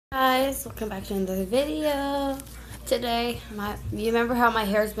guys, welcome back to another video. Today, you remember how my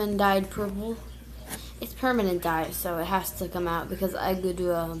hair's been dyed purple? It's permanent dye, so it has to come out because I go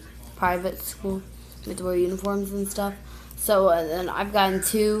to a private school. We have to wear uniforms and stuff. So then I've gotten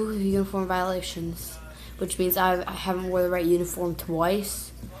 2 uniform violations, which means I haven't worn the right uniform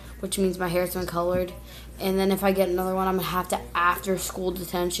twice, which means my hair's been colored. And then if I get another one, I'm gonna have to after school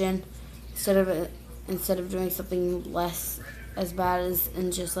detention instead of doing something less as bad as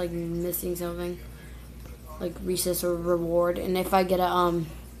and just like missing something like recess or reward. And if I get a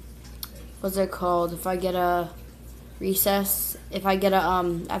what's it called, if I get a recess, if I get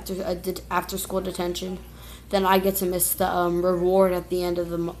a after school detention, then I get to miss the reward at the end of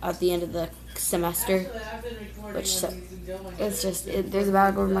the semester, which it's just there's a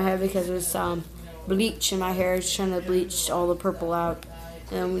bag over my head because there's bleach in my hair. It's trying to bleach all the purple out,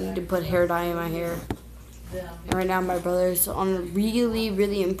 and we need to put hair dye in my hair. And right now my brother's on a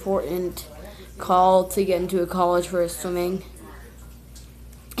really important call to get into a college for his swimming.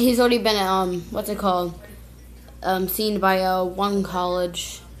 He's already been seen by one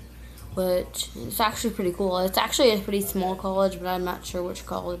college, which is actually pretty cool. It's actually a pretty small college, but I'm not sure which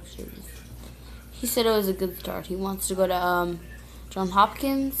college it is. He said it was a good start. He wants to go to Johns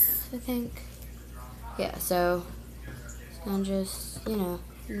Hopkins, I think. Yeah, so it's gonna just,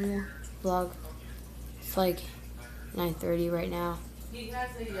 vlog. It's like 9:30 right now.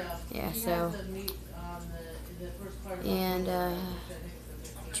 Yeah, so and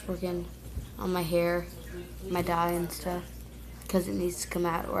just working on my hair, my dye and stuff, because it needs to come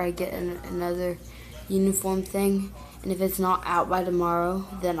out, or I get another uniform thing. And if it's not out by tomorrow,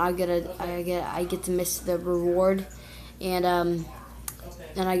 then I get to miss the reward, and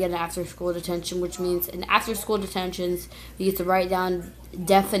then I get an after school detention, which means in after school detentions you get to write down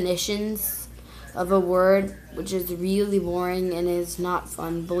definitions of a word, which is really boring and is not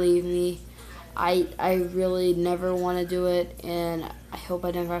fun, believe me. I really never want to do it, and I hope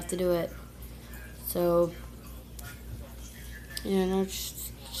I never have to do it. So,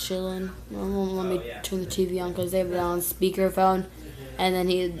 just chilling. Mom won't let me turn the TV on because they have it on speakerphone, and then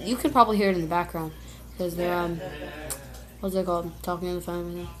you can probably hear it in the background because they're what's it called, talking on the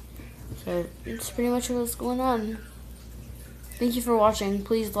phone. So that's pretty much what's going on. Thank you for watching.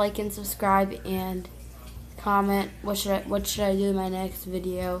 Please like and subscribe and comment. What should I do in my next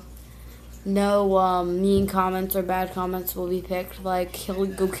video? No mean comments or bad comments will be picked. Like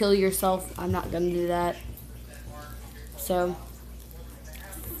go kill yourself. I'm not gonna do that. So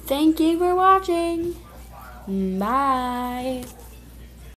thank you for watching. Bye.